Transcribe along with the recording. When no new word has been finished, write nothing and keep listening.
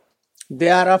They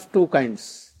are of two kinds.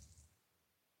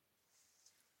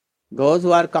 Those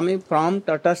who are coming from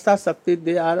Tatastha Shakti,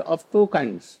 they are of two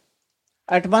kinds.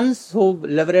 At once who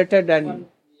liberated and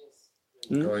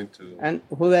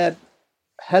who were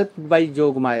helped by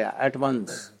Yogamaya at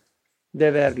once, they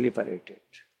were liberated.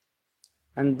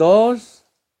 And those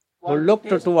who looked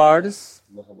towards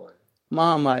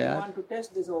Mahamaya, want to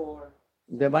test this over.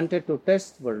 They wanted to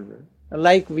test world,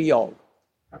 like we all.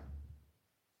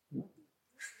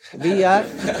 We are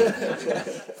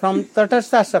from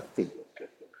Tatastha Shakti.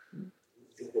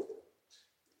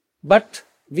 But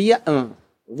we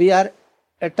are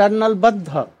eternal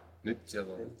Baddha.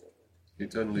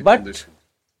 Eternally But conditioned.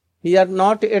 we are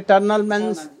not eternal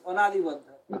means Anadivadha.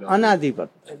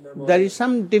 Anadivadha. There is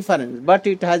some difference, but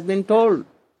it has been told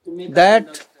To make us that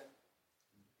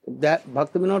understand.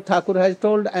 Bhaktivinoda Thakur has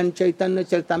told and Chaitanya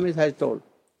Charitamrita has told,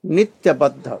 Nitya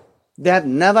Baddha. They have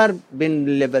never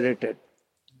been liberated.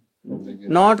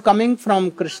 Not coming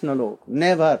from Krishna Lok,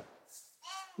 never.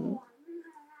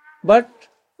 But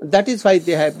that is why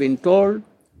they have been told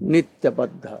Nitya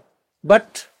Baddha.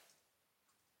 But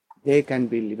they can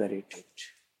be liberated.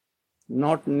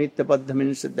 Not Nitya Baddha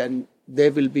means then they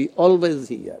will be always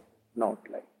here. Not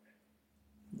like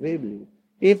that. They believe.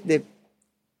 If they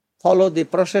follow the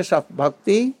process of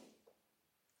bhakti,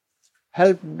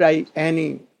 helped by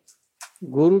any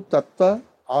Guru Tattva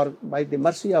or by the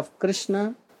mercy of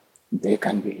Krishna, they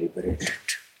can be liberated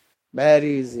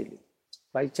very easily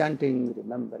by chanting,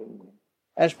 remembering,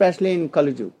 especially in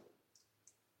Kali Yuga.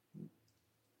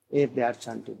 If they are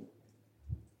chanting,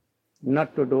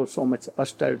 not to do so much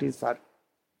austerities for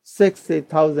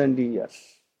 60,000 years.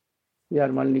 We are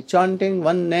only chanting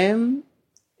one name,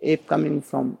 if coming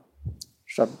from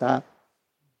Shraddha,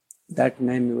 that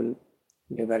name will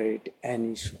liberate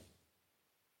any soul.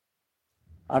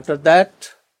 After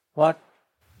that, what?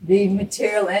 The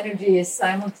material energy is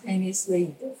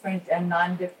simultaneously different and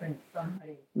non-different from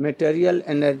Hari. Material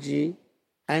energy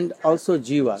and also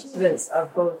jivas. Jivas are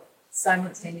both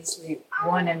simultaneously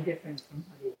one and different from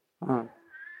Hari.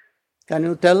 Can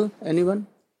you tell anyone?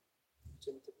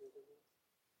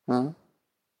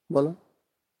 बोलो.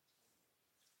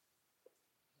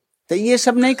 तो ये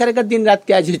सब नहीं करेगा, दिन रात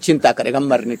क्या चिंता करेगा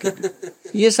मरने की.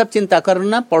 ये सब चिंता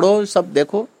करना, पढ़ो, सब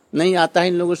देखो. नहीं आता है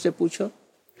इन लोगों से पूछो.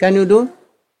 Can you do?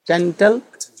 Can you tell?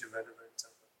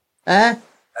 हाँ?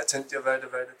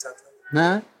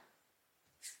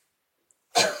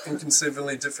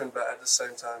 Inconceivably different, but at the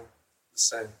same time the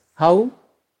same. How?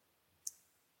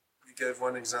 You gave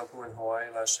one example in Hawaii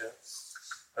last year.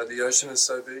 The ocean is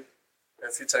so big.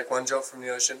 If you take one drop from the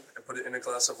ocean and put it in a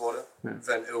glass of water,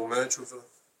 then it will merge with a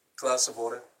glass of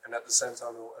water, and at the same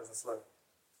time it will overflow.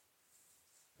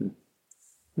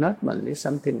 Not only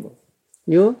something more.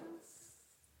 You?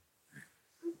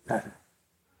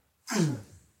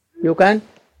 You can?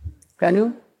 Can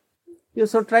you? You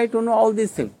should try to know all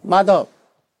these things. Madhav.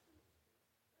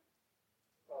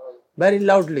 Very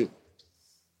loudly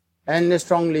and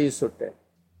strongly you should tell.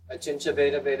 Achincha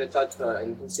Veda Veda Tattva,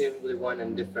 inconceivably one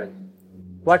and different.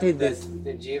 What is this?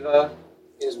 The Jiva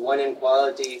is one in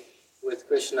quality with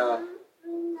Krishna,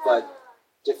 but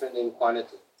different in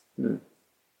quantity.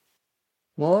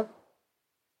 More?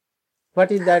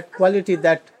 What is that quality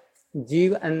that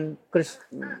Jiva and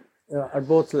Krishna are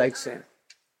both like same?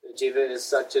 The Jiva is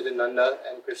Satchidananda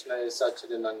and Krishna is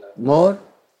Satchidananda. More?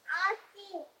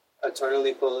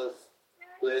 Eternally full of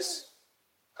bliss,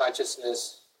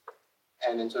 consciousness,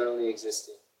 and internally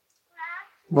existing.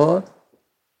 More?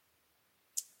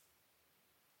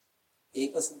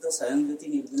 एक शुद्ध स्वयं ज्योति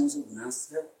निर्गुण से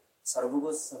गुणाश्रय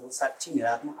सर्वगो सर्वसाक्षी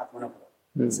निरात्मा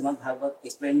आत्मनपर. Shrimad Bhagavat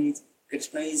explain is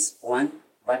Krishna is one,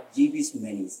 but Jiva is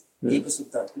many. एक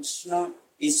शुद्ध Krishna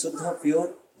is शुद्ध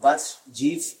pure, but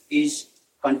Jiva is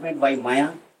contaminated by Maya,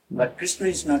 but Krishna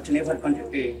is not never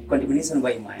contamination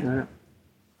by Maya.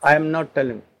 I am not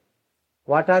telling.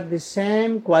 What are the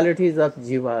same qualities of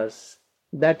jivas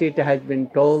that it has been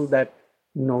told that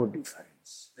no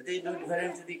difference? There is no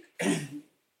difference.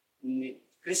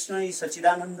 Krishna is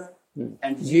Sachidananda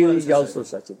and Jiva is also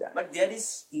Sachidananda. But there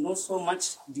is no so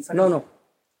much difference. No.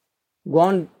 Go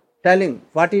on telling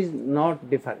what is not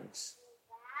difference.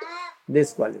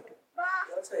 This quality.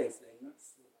 Also explain.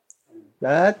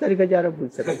 तरीका जा रहा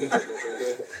पूछ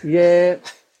सकते. ये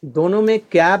दोनों में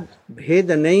क्या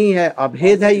भेद नहीं है,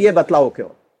 अभेद है, ये बतलाओ क्यों?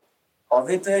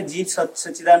 अभेद है जीव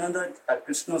सच्चिदानंद और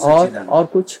कृष्ण सच्चिदानंद. और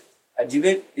कुछ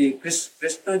जीवे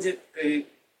कृष्ण जे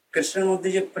कृष्णের মধ্যে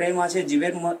যে প্রেম আছে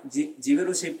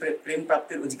জীবেরও সেই প্রেম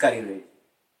প্রাপ্তির অধিকারী রয়েছে.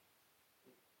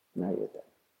 না এটা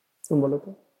तुम बोलो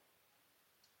तो.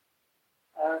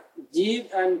 Jiva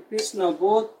and Krishna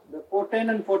both the potent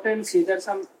and potency. There's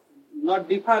some not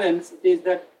difference. It is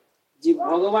that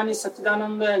Bhagavan is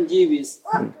Satchidananda and Jiva is.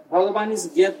 Bhagavan is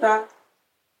Gyata,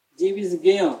 Jiva is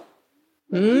Gaya.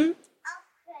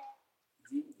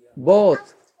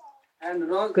 Both. And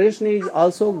Krishna is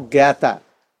also Gyata,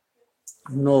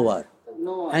 knower.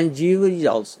 Noah. And Jiva is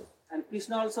also And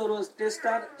Krishna also was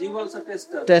tester, Jiva also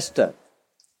tester. tester.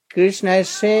 Krishna has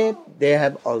shape, they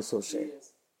have also shape.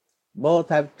 Both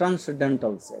have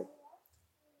transcendental shape.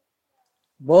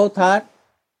 Both are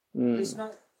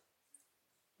Krishna,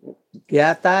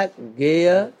 Gyata,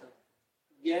 Gaya,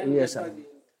 Gyan, yes sir.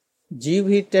 जीव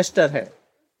ही tester है.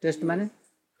 Test माने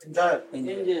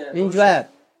enjoyer.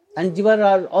 And Jiva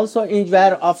are also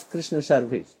enjoyer of Krishna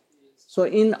service. So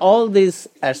in all these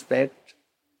aspects,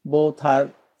 both are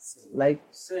like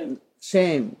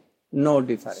same, no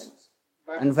difference.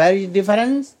 And where is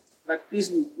difference? But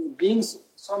Krishna, being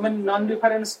so many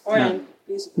non-difference point,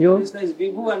 You? Krishna is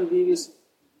Vibhu and Jiva is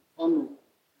Anu.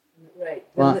 Right.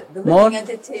 Wow. The More? living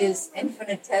entity is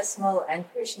infinitesimal and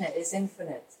Krishna is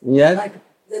infinite. Yes. Like a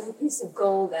little piece of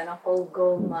gold and a whole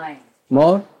gold mine.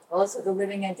 More? Also, the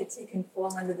living entity can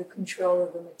fall under the control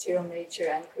of the material nature,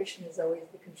 and Krishna is always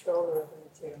the controller of the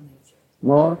material nature.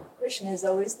 More? Krishna is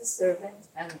always the servant,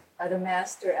 and the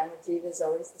master, and the Jiva is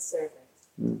always the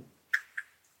servant.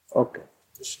 Okay.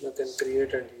 Krishna can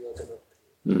create and Jiva cannot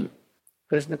create.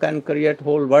 Krishna can create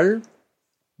whole world,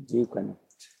 Jiva cannot.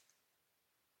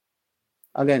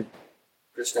 Again,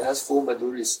 Krishna has four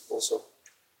Madhuris also,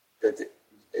 that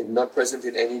are not present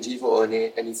in any Jiva or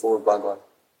any form of Bhagavan.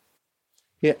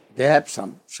 here they have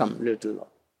some little.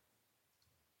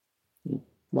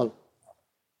 Well,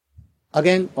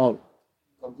 again, all.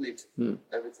 Complete.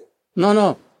 Everything.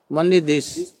 No, only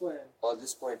this. Or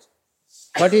this point.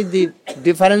 What is the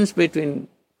difference between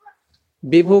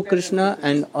Vibhu Krishna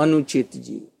and Anuchit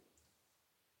Jiva?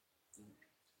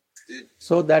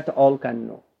 So that all can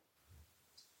know.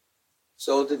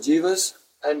 So the Jivas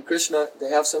and Krishna, they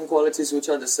have some qualities which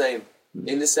are the same,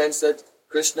 in the sense that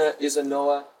Krishna is a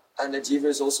knower and the Jiva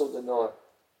is also the knower.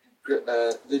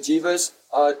 The Jivas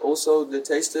are also the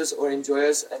tasters or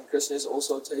enjoyers, and Krishna is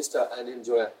also taster and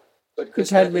enjoyer. But It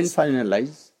Krishna has been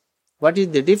finalized. What is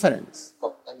the difference?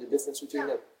 and the difference between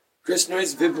them. Krishna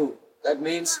is Vibhu. That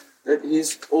means that he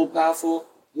is all powerful,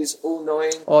 he is all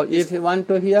knowing. Or if you want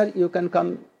to hear, you can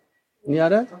come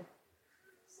nearer.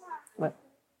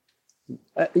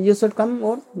 You should come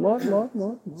more.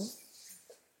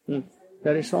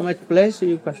 There is so much place,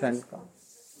 you can come.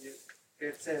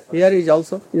 Here is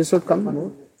also, you should come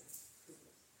more.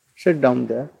 Sit down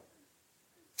there.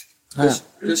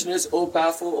 Krishna is all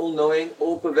powerful, all knowing,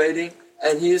 all pervading,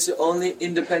 and he is the only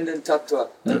independent tattva.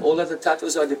 And all of the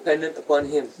tattvas are dependent upon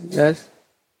him. Yes.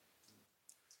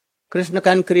 Krishna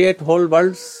can create whole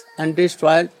worlds and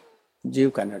destroy.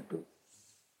 Jiva cannot do.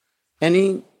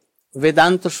 Any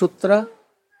Vedanta Sutra?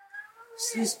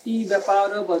 Srishti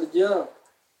Vyapara Varja.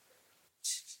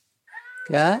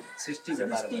 क्या है? Srishti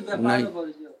Vyapara नहीं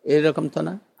Varja. এরকম তো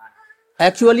না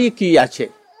actually কি আছে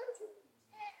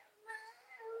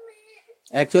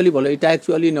actually বলো এটা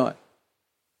অ্যাকচুয়ালি নয়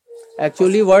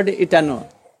অ্যাকচুয়ালি ওয়ার্ড এটা নয়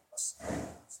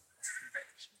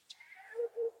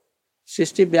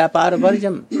সৃষ্টি ব্যাপার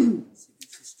বর্জম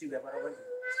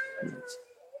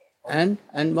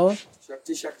and more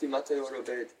Shakti Mata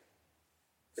Yorobed.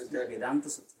 Vedanta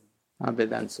Sutra.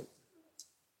 Vedanta Sutra.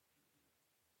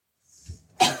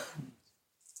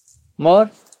 More?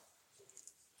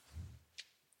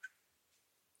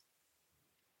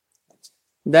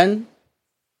 Then,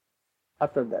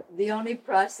 after that. The only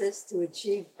process to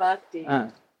achieve bhakti.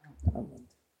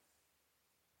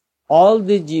 All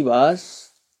the jivas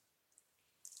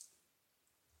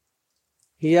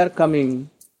here coming,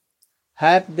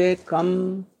 have they come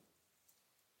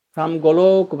from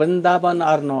Golok, Vrindavan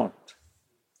or not?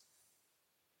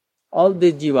 All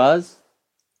the jivas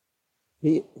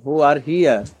who are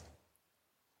here,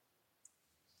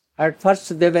 at first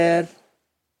they were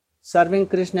serving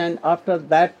Krishna and after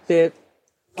that they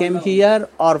came here,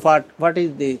 or what? What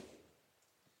is the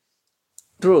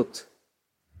truth?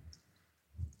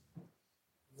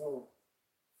 No.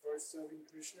 First serving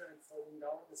Krishna and falling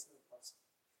down is not possible.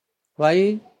 Why?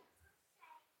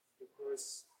 Because,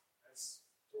 as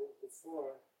told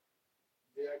before,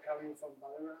 they are coming from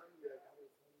Balaram, they are coming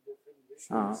from different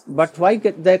Vishnus. But why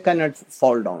they cannot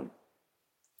fall down?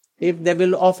 If they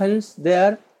will offense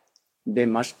there, they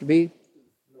must be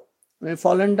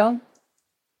fallen down.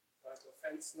 But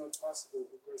offense is not possible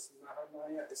because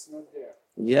Mahamaya is not there.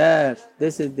 Yes,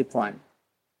 this is the point.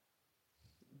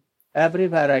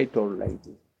 Everywhere I told like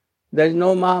this. There is no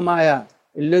Mahamaya,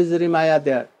 illusory Maya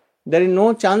there. There is no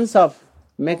chance of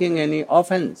making any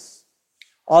offense.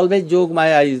 always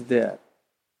Yogmaya is there.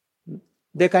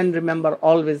 They can remember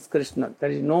always Krishna.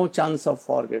 There is no chance of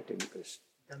forgetting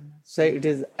Krishna. Say it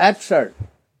is absurd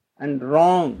and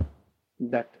wrong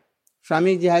that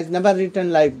Swamiji has never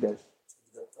written like this.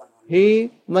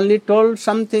 He only told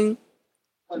something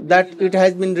that it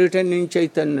has been written in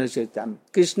Chaitanya Chaitam.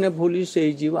 Krishna bhuli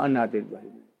se jiva anadir bhai.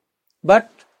 But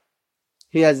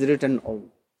he has written all.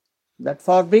 That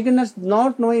for beginners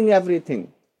not knowing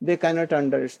everything, they cannot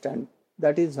understand.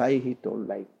 That is why he told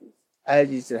like this.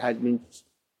 As it has been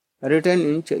written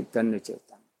in Chaitanya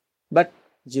Chaitam. But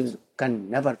Jews can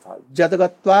never fall.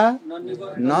 Jadagatva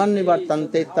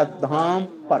non-nivartante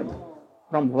tadham parma.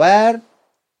 From where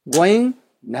going,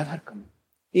 never come.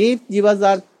 If jivas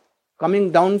are coming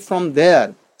down from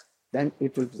there, then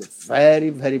it will be a very,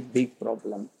 very big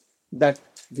problem. That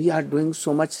we are doing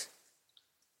so much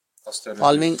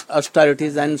following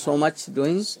austerities and so much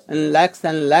doing, and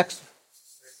lakhs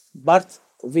birth,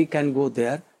 we can go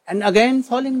there and again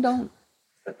falling down.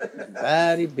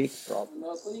 Very big problem.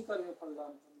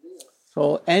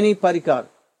 So any parikar,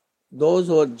 those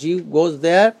who goes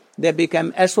there, they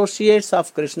become associates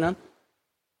of Krishna.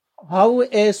 How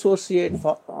a associate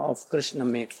of Krishna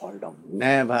may fall down?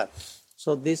 Never.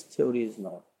 So this theory is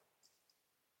not.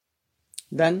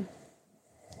 Then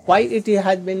why it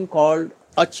has been called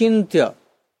achintya?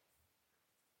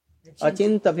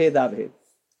 Achinta bheda bhed.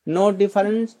 No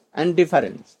difference and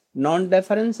difference.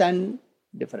 Non-difference and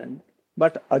different.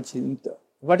 But achintya.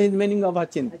 What is the meaning of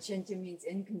achintya? Achintya means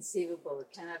inconceivable.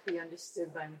 It cannot be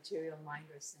understood by material mind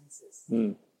or senses.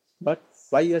 But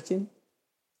why achintya?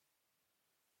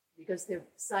 Because they're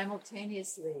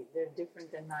simultaneously, they're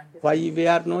different and non-different. Why we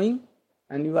are knowing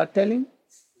and you are telling?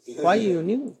 Why you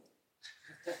knew?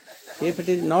 If it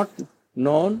is not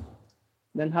known,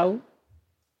 then how?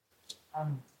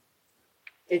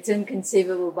 It's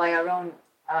inconceivable by our own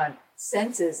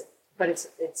senses, but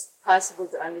it's possible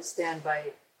to understand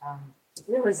by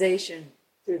realization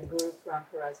through the Guru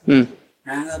Parampara.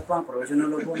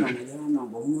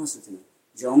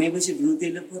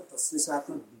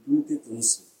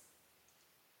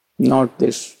 Not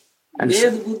this.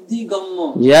 Ved buddhi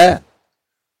gamma. Yeah.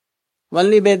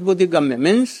 Only Ved Buddhi Gamya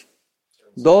means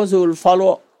those who will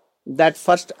follow that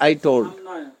first I told,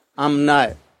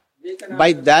 Amnaya.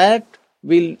 By that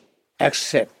we'll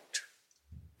accept,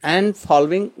 and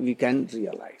following we can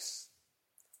realize.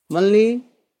 Only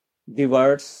the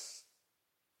words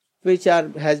which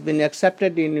has been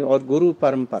accepted in our Guru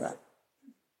Parampara,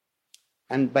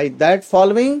 and by that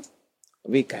following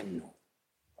we can know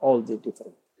all the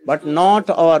different, but not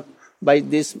by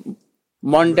this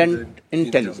mundane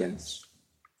intelligence.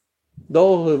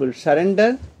 Those who will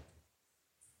surrender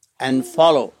and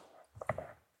follow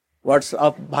words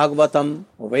of Bhagavatam,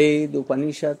 Ved,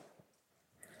 Upanishad,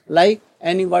 like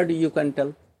any word you can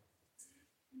tell.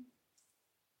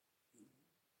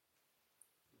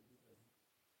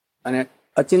 And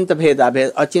अचिंत भेदाभेद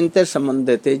अचिंतेर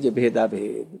সম্বন্ধে যে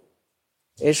ভেদাভেদ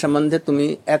এই সম্বন্ধে তুমি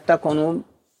একটা কোন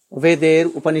বেদের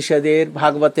উপনিষদের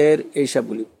ভাগবতের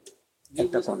এইসবগুলি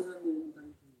একটা কোন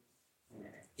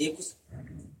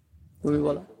তুমি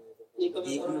বলো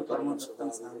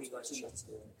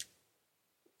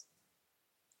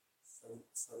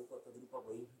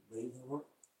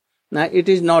না it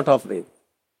is not of Ved.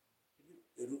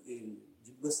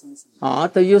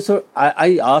 So you should, I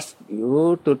asked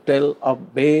you to tell of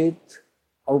Ved,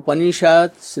 Upanishad,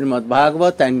 Srimad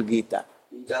Bhagavat and Gita.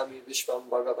 Idami Vishvam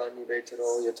Bhagavani Vetaro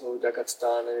Yato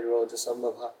Jagatstana Nirodha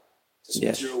Sambhava. This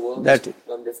material world that is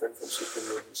non-different from Supreme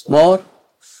Lord himself. More?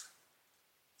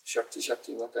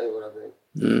 Shakti Matai Varave.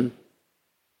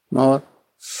 More?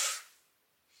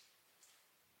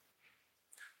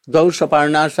 Those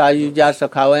Saparna, Sayuja,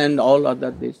 Sakhawa and all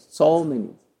other things. So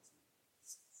many.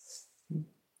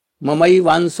 Mamai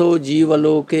vanso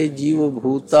jivaloke jiva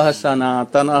bhutah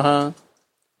sanatanaha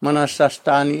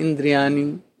manasastani indriyani.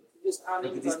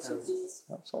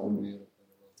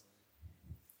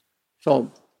 So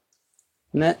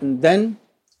then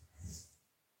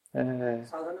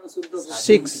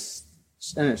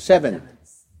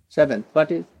seventh. What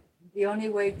is? The only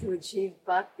way to achieve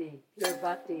bhakti, pure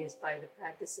bhakti, is by the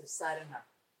practice of sadhana.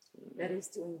 That is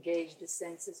to engage the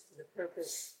senses for the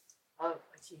purpose of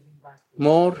achieving bhakti.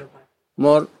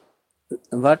 More.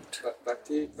 What?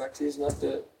 Bhakti is not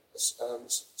the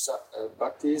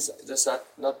bhakti is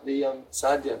not the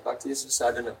sadhya. Bhakti is the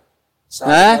sadhana.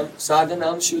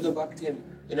 Sadhanam shuddha bhakti.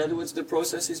 In other words, the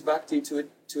process is bhakti to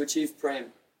achieve prem.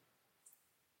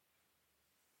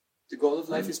 The goal of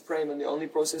life is prem, and the only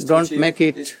process to achieve make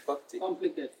it is bhakti.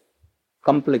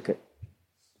 Complicate.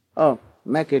 Oh,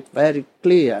 make it very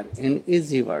clear in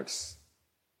easy words.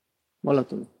 बोलो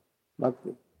तुम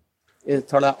भक्ति, ये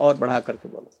थोड़ा और बढ़ा करके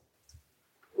बोलो.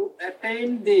 To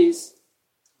attain this,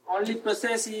 only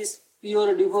process is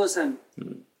pure devotion.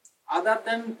 Other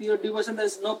than pure devotion, there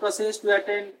is no process to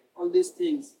attain all these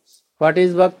things. What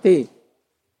is bhakti?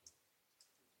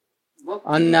 Bhakti,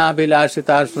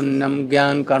 अन्याभिलाषिता शून्यम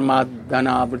ज्ञान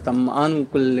कर्माद्यनावृतम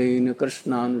अनुकूलेन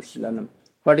कृष्णानुशीलनम.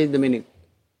 What is the meaning?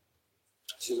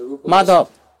 Madhav,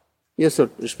 you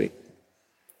should speak.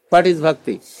 What is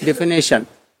bhakti? Definition.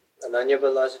 Ananya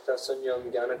Balasita Sunyam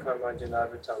Jnana Karma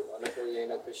Janavritam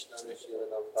Anukulyena Krishna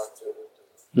Nushilanam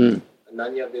Bhakti.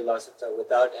 Ananya Vilasita,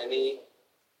 without any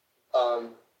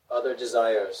other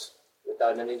desires,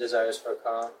 without any desires for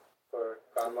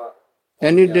karma.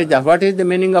 Any desire. What is the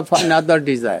meaning of another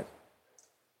desire?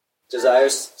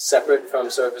 Desires separate from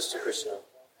service to Krishna.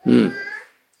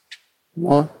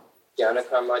 More? Jnana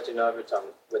Karma Janavritam,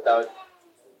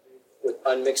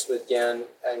 unmixed with jnana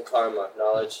and karma,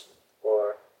 knowledge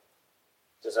or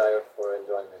desire for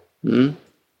enjoyment.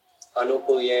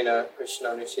 Anukulyena Krishna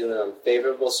Nushilanam,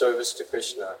 favorable service to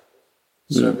Krishna,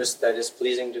 service that is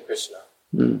pleasing to Krishna.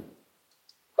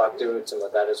 Bhakti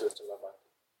Uttama, that is Uttama Bhakti.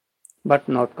 But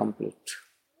not complete.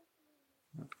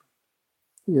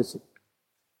 Yes.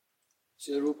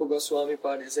 Sri Rupa Goswami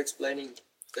Pad is explaining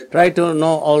that Try to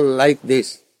know all like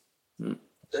this.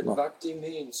 that bhakti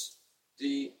means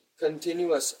the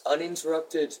continuous,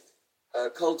 uninterrupted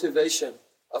cultivation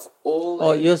of all.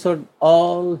 Oh, you should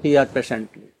all hear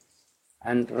patiently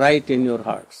and write in your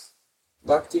hearts.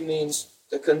 Bhakti means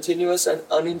the continuous and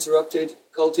uninterrupted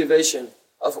cultivation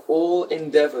of all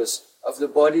endeavors of the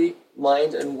body,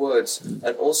 mind, and words,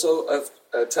 and also of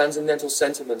transcendental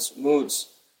sentiments, moods,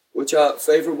 which are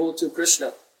favorable to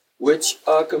Krishna, which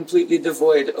are completely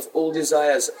devoid of all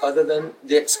desires other than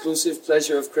the exclusive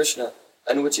pleasure of Krishna,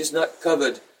 and which is not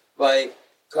covered by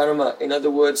karma. In other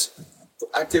words,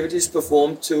 activities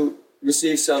performed to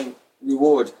receive some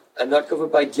reward, and not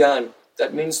covered by jnana.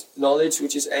 That means knowledge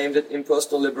which is aimed at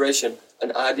impersonal liberation,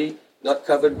 and adi, not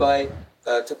covered by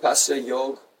tapasya,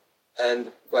 yoga,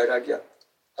 and vairagya,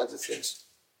 other things.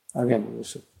 Again, you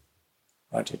should.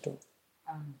 What you told.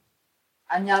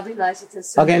 Anyavilasita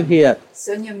Sunya. Again here.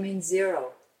 Sunya means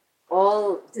zero.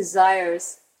 All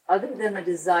desires other than a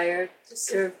desire to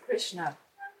serve Krishna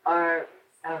are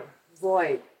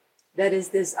void. That is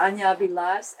this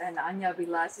Anyavilas and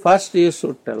Anyavilasita. First you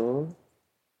should tell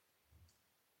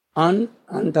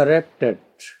uninterrupted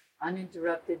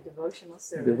Uninterrupted devotional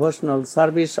service. devotional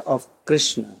service of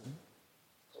Krishna.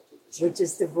 Which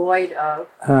is devoid of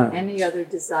any other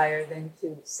desire than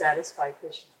to satisfy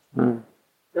Krishna.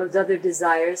 Those other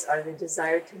desires are the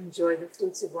desire to enjoy the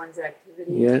fruits of one's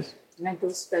activity, Yes. mental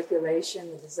speculation,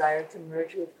 the desire to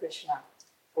merge with Krishna,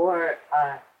 or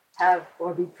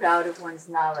be proud of one's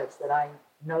knowledge that I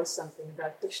know something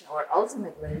about Krishna, or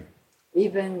ultimately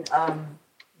even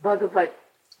Bhagavat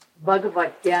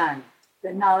Gyan,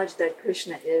 the knowledge that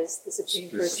Krishna is the Supreme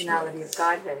Personality of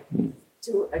Godhead,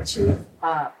 to achieve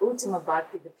Uttama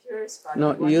Bhakti, the purest Bhakti.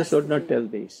 No, one you has should to not be- tell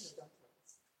this.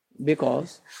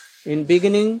 Because in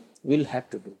beginning we'll have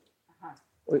to do.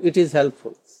 It is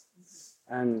helpful.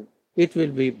 And it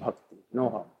will be bhakti, no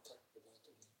harm.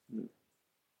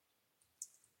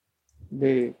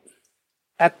 The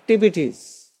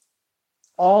activities,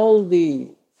 all the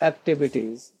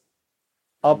activities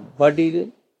of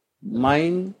body,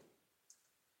 mind,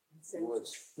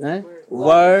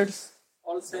 words,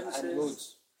 all senses, And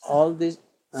moods. all these,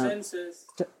 senses,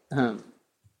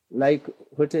 like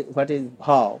what is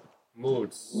bhav,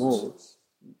 Moods. moods.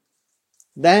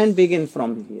 Then begin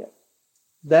from here.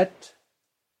 That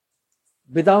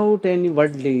without any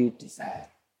worldly desire,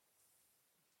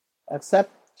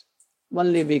 except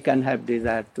only we can have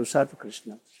desire to serve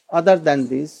Krishna. Other than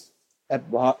this,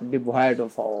 devoid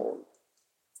of all.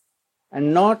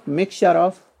 And not mixture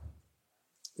of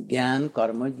jnana,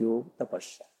 karma, yoga,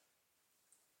 tapasya.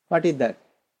 What is that?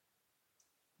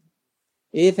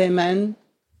 If a man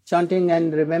chanting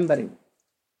and remembering,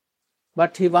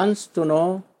 but he wants to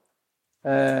know,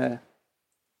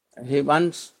 he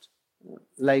wants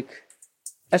like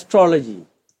astrology,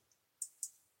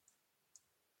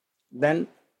 then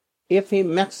if he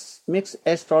mix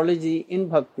astrology in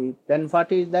bhakti, then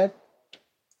what is that?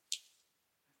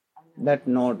 That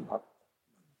not bhakti.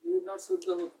 you will not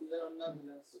Suddha Bhakti, they are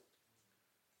Anyavilas.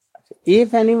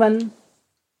 If anyone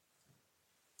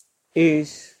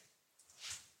is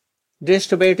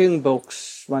distributing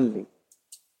books only,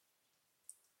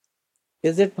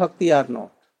 is it bhakti or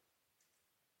not?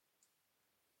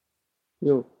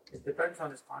 You. It depends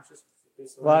on his consciousness. It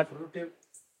is What? only fruitive,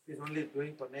 he is only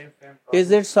doing for name, fame,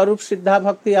 Is it Sarup Siddha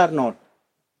Bhakti or not?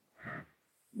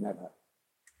 Never.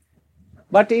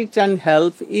 But it can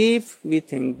help if we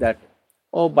think that,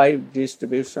 oh, by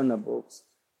distribution of books,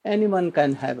 anyone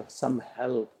can have some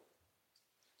help.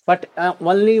 But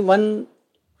only one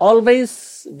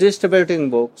always distributing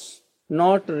books,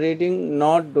 not reading,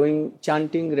 not doing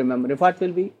chanting, remembering, what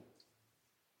will be?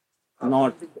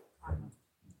 Not.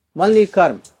 Only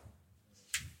karma.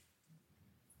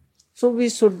 So we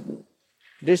should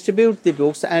distribute the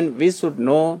books and we should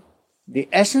know the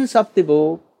essence of the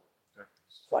book,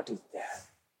 what is there.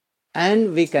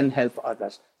 And we can help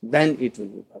others. Then it will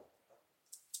be bhakti.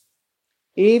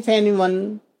 If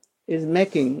anyone is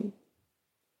making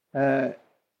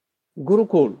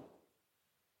Gurukul,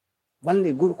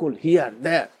 only Gurukul here,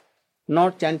 there,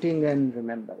 not chanting and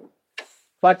remembering,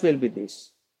 what will be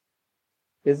this?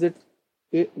 Is it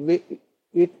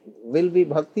will be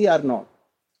bhakti or not?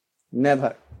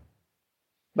 Never.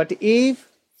 But if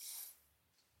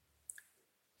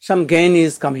some gain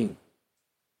is coming,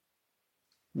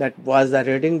 that was the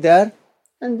reading there,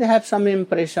 and they have some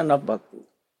impression of bhakti,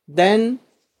 then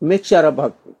mixture of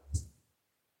bhakti.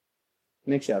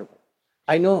 Mixture of bhakti.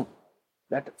 I know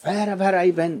that wherever I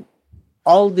went,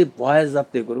 all the boys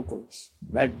of the Gurukuls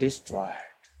were destroyed.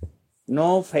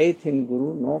 No faith in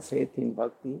Guru, no faith in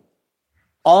bhakti.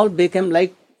 All became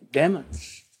like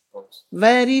demons.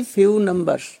 Very few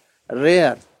numbers,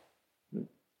 rare,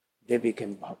 they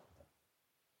became bhakti.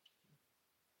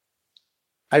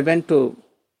 I went to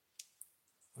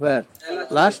where?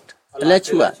 Last?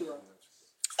 Alachua.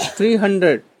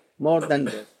 300, more than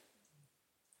that.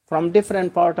 From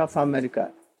different part of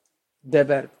America, they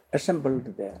were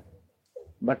assembled there.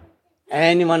 But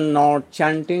anyone not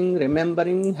chanting,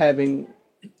 remembering, having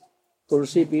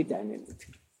Tulsi bead and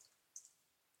anything.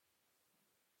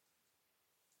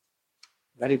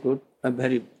 Very good, a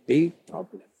very big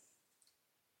problem.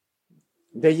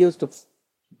 They used to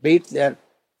beat their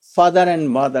father and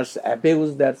mothers,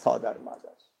 abuse their father and mothers.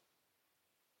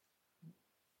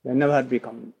 They never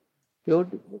become pure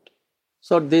devotee.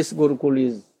 So this Gurukul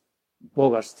is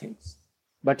bogus things.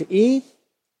 But if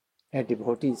a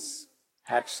devotees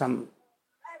have some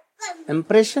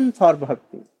impression for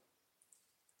bhakti,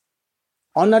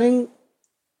 honoring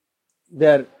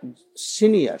their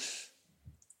seniors,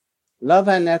 love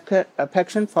and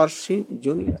affection for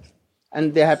juniors,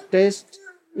 and they have taste,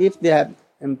 if they have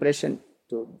impression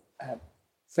to have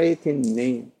faith in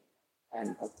name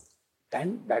and bhakti,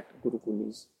 then that Gurukul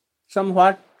is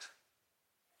somewhat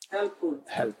helpful.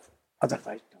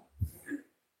 Otherwise, no.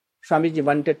 Swamiji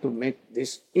wanted to make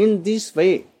this in this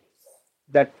way,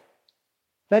 that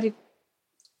very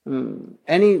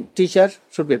any teacher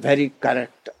should be very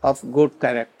correct, of good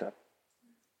character,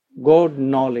 good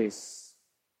knowledge,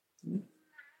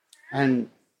 and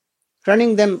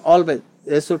training them always.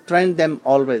 They should train them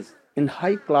always in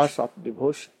high class of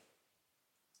devotion.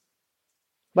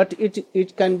 But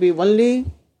it can be only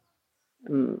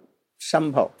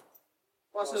somehow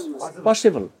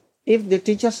possible if the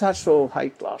teachers are so high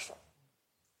class.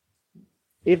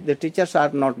 If the teachers are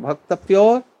not bhakta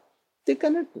pure, they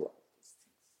cannot do all these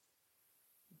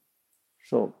things.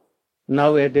 So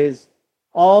nowadays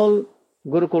all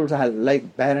Gurukuls are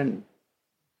like barren.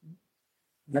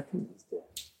 Nothing is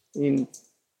there. In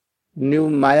New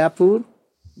Mayapur,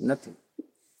 nothing.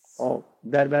 Oh,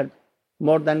 there were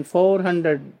more than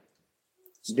 400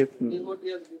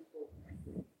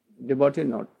 devotee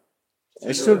not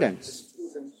students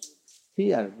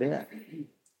here, there.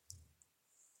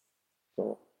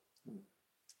 So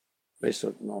we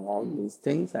should know all these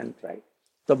things and try.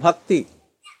 So bhakti.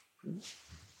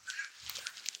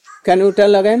 Can you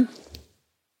tell again?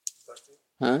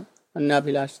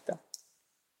 Annabhilashita.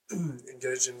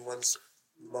 Engage in one's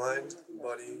mind,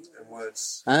 body, and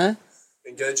words.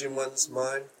 Engage in one's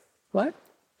mind. What?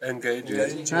 Engage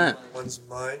in one's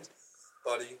mind,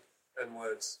 body, and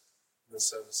words in the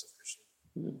service of Krishna.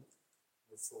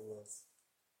 With full love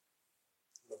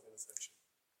and affection.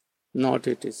 Not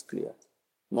it is clear.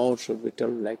 More should be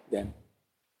told like them.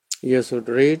 You should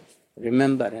read,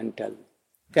 remember and tell.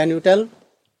 Can you tell?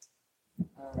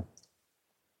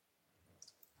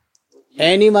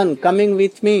 Anyone coming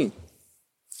with me,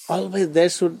 always they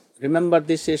should remember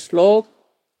this is Sloka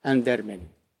and their meaning.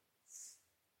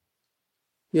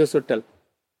 You should tell.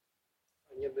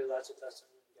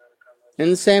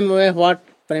 In same way what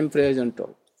Prem Prayojan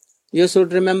told. You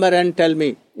should remember and tell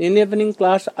me. In evening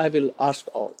class I will ask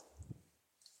all.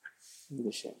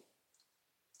 The same.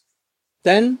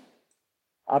 Then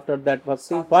after that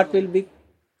bhakti, what will be?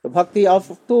 The bhakti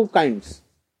of two kinds.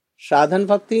 Sadhan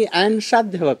bhakti and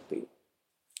Sadhya bhakti.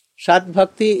 Sad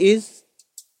bhakti is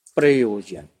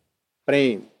prayojan,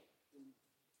 prem.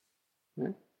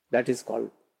 That is called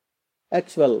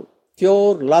actual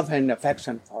pure love and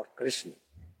affection for Krishna.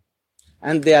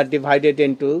 And they are divided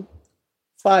into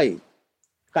 5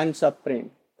 kinds of prem.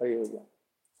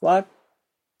 What?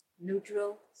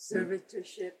 Neutral,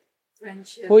 servitorship,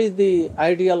 friendship. Who is the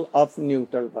ideal of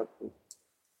neutral bhakti?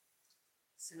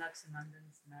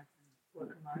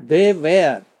 They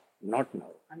were, not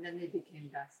now. And then they became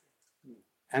Dasa.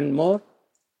 And more,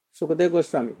 Sukadeva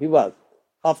Goswami, he was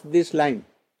of this line.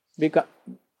 Because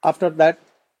after that,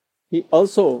 he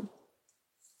also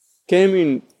came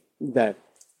in that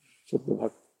Shuddha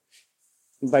Bhakti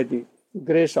by the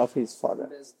grace of his father.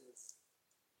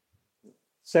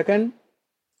 Second,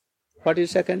 what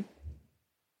is second?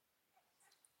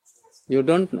 You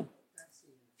don't know.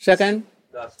 Second,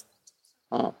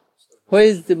 who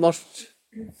is the most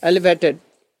elevated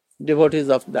devotees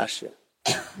of Dasya?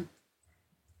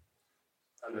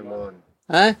 Hanuman.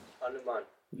 Huh? Hanuman.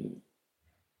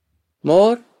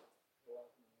 More?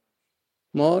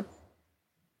 More?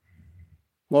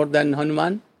 More than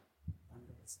Hanuman?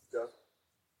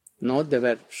 No, they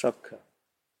were Shakha.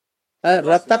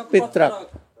 Ratak Pitrak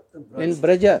in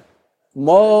Braja.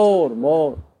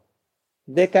 More.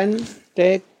 They can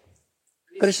take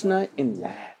Krishna in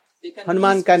lap.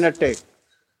 Hanuman cannot take.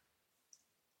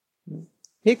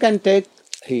 He can take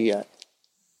here,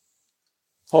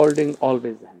 holding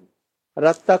always hand.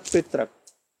 Ratak Pitrak.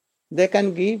 They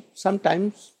can give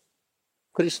sometimes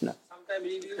Krishna. Sometimes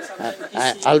review, sometimes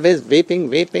kiss. Always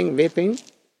weeping.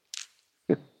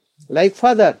 Like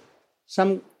father.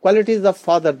 Some qualities of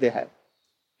father they have.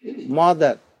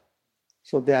 Mother.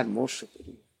 So they are more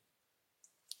superior.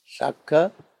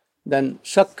 Shakha. Then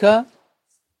Shakha.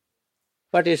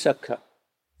 What is Shakha?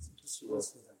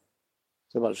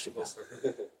 Subalshika.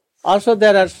 Also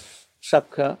there are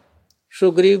Shakha,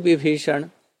 Sugriv, Vibhishan,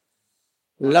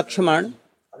 Lakshman,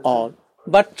 all,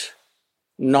 but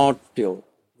not pure.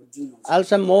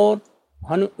 Also more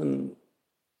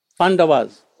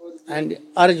Pandavas and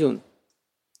Arjun.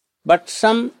 But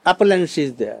some appellants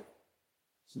is there.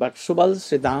 But Subal,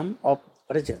 Siddham of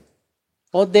Raja.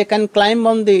 Or they can climb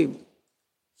on the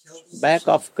back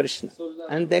of Krishna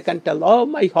and they can tell, oh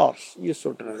my horse, you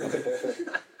should run away.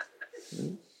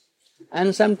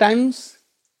 And sometimes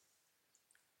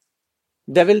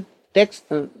they will take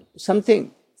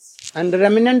something and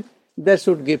remnant they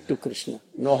should give to Krishna.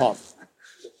 No horse.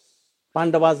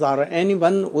 Pandavas or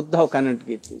anyone, Uddhav cannot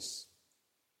give this.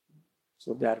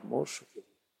 So they are more superior.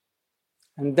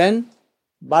 And then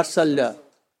Vatsalya.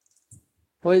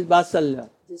 Who is Vatsalya?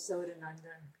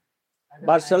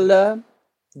 Vatsalya,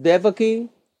 Devaki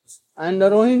and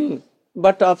Rohini,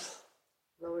 but of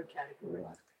lower category.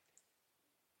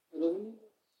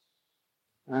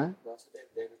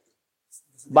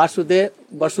 Vasudev,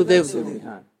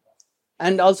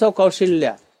 and also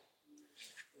Kausilya,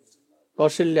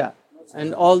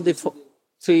 and all the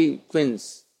 3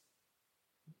 queens.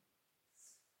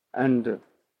 And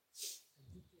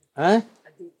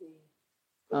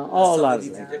all are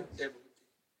there.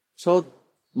 So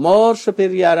more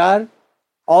superior are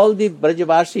all the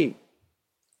Brajavasi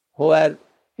who are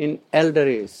in elder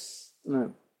age.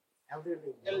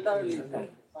 Elderly.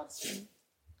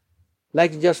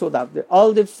 Like Jashoda.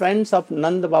 All the friends of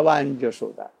Nanda Baba and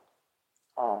Jashoda.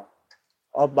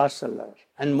 Of Vatsalya.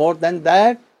 And more than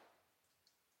that,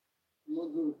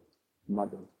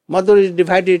 Madhur. Madhur is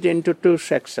divided into 2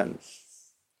 sections.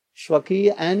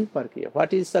 Swakiya and Parkiya.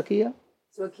 What is Sakhiya?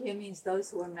 Swakiya means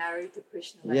those who are married to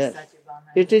Krishna, like Yes.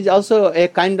 Satyabhama. It is also a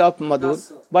kind of Madhur,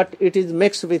 but it is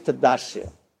mixed with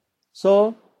Dasya.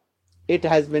 So, it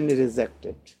has been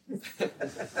rejected.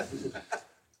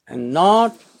 And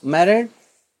not married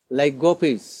like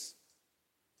gopis.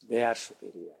 They are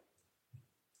superior.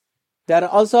 There are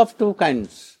also of 2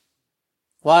 kinds.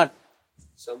 What?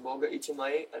 Sambhoga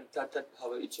Ichamai and Tatat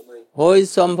Bhava Ichamai. Who is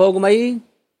Sambhogmayi?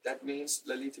 That means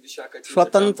Lalita Vishaka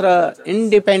Swatantra,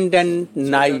 independent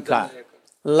Naika.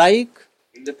 Like?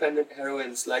 Independent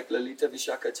heroines like Lalita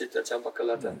Vishaka Chitta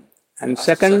Champakalata. And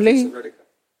secondly?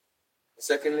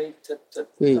 Secondly,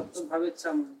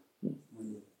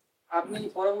 আপনি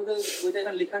পরমতে বইটা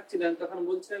যখন লেখাচ্ছিলেন তখন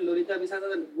বলছিলেন ললিতা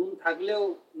বিশাখার গুণ থাকলেও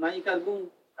নায়িকার গুণ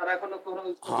তারা এখনো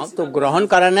हाँ तो ग्रहण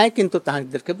करना है किंतु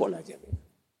तांकदेरके बोला जाए.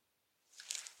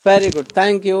 Very good.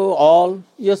 Thank you all.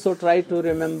 You should try to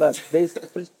remember these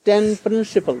 10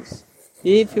 principles.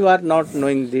 If you are not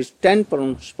knowing these 10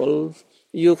 principles,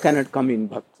 you cannot come in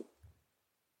bhakti.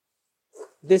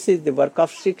 This is the work of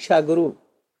Shiksha Guru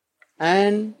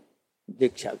and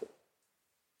Diksha Guru.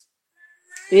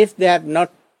 If they have not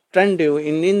trained you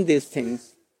in these things,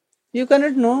 you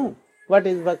cannot know what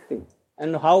is bhakti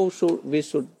and how we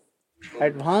should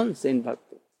advance in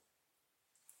bhakti.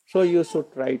 So you should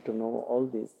try to know all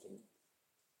these things.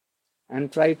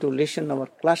 and try to listen our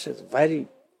classes.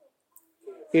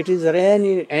 It is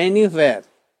anywhere.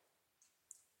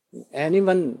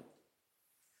 Anyone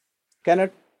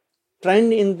cannot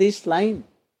trend in this line.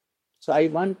 So I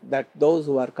want that those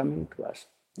who are coming to us,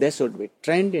 they should be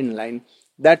trained in line,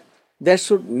 that they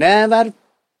should never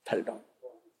fall down.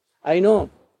 I know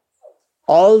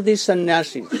all these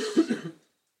sannyasis,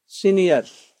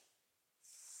 seniors,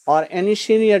 or any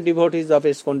senior devotees of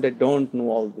ISKCON, they don't know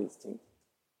all these things.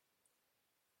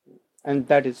 And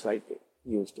that is why they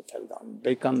used to fall down.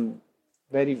 They become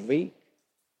very weak.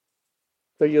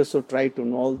 So you should try to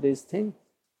know all these things.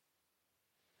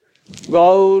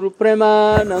 Gaur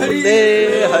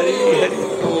Premanande Hari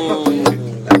Hari.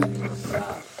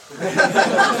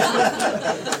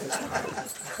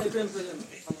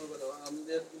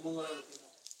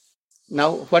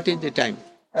 Now, what is the time?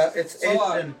 It's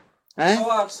 8:10. Eh?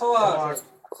 So what?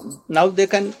 Now they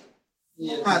can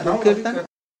Now do kirtan?